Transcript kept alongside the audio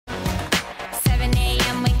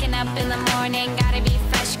in the morning, gotta be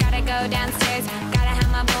fresh, gotta go downstairs, gotta have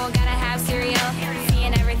my bowl, gotta have cereal,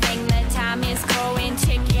 seeing everything, the time is going,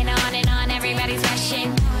 ticking on and on, everybody's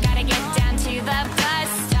rushing, gotta get down to the bus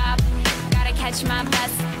stop, gotta catch my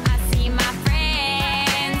bus, I see my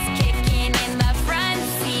friends, kicking in the front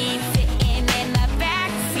seat, sitting in the back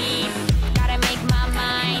seat, gotta make my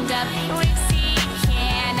mind up, which seat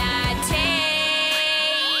can I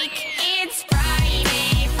take? It's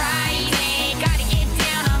Friday, Friday, gotta get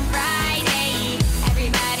down on Friday,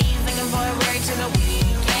 everybody's looking forward to the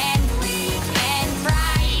weekend,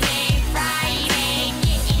 Friday, Friday,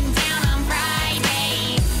 getting down on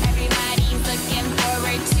Friday, everybody's looking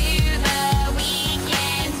forward to the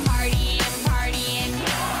weekend, partying, partying,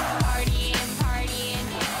 partying, partying,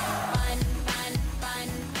 fun, fun, fun,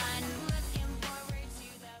 fun, looking forward to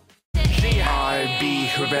the weekend. R&B,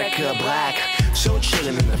 Rebecca Black, so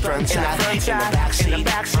chillin' in the front side, in the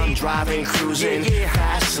backseat, I'm driving, cruising,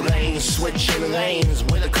 fast lane, switching lanes,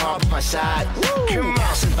 with a car by my side. Come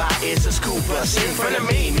passing by, it's a school bus in front of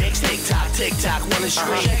me. Makes tick tock, wanna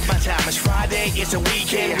stream. Check my time, it's Friday, it's a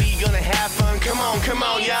weekend, we gonna have fun. Come on,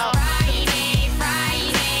 y'all. Friday,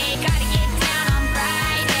 Friday, gotta get down on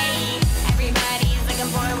Friday. Everybody's looking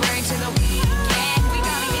forward to the weekend. We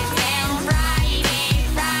gotta get down Friday,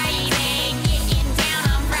 Friday, getting down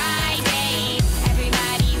on Friday.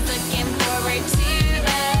 Everybody's looking forward to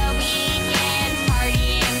the weekend.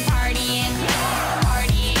 Partying, partying,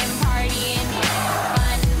 partying, partying.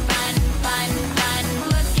 Fun, fun, fun, fun.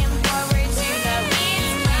 Looking forward to the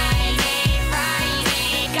weekend. Friday,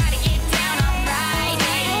 Friday, gotta get down on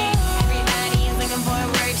Friday. Everybody's looking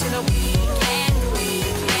forward to the weekend.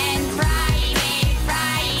 Friday,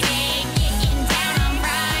 Friday, getting down on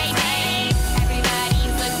Friday.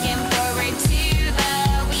 Everybody's looking forward to the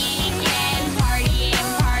weekend. Partying,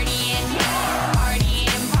 partying,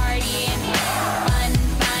 partying, partying. Fun,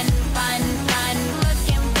 fun, fun, fun.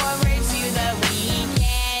 Looking forward to the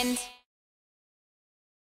weekend.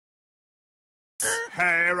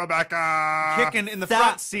 Hey, Rebecca! Kicking in the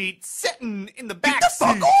front seat, sitting in the back Get the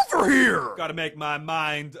seat. fuck over here! Gotta make my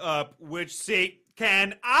mind up. Which seat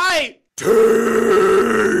can I Take!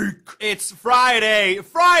 It's Friday.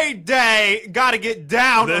 Gotta get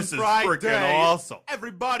down This on is Friday. freaking awesome.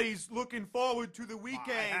 Everybody's looking forward to the weekend.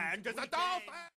 My hand is a dolphin!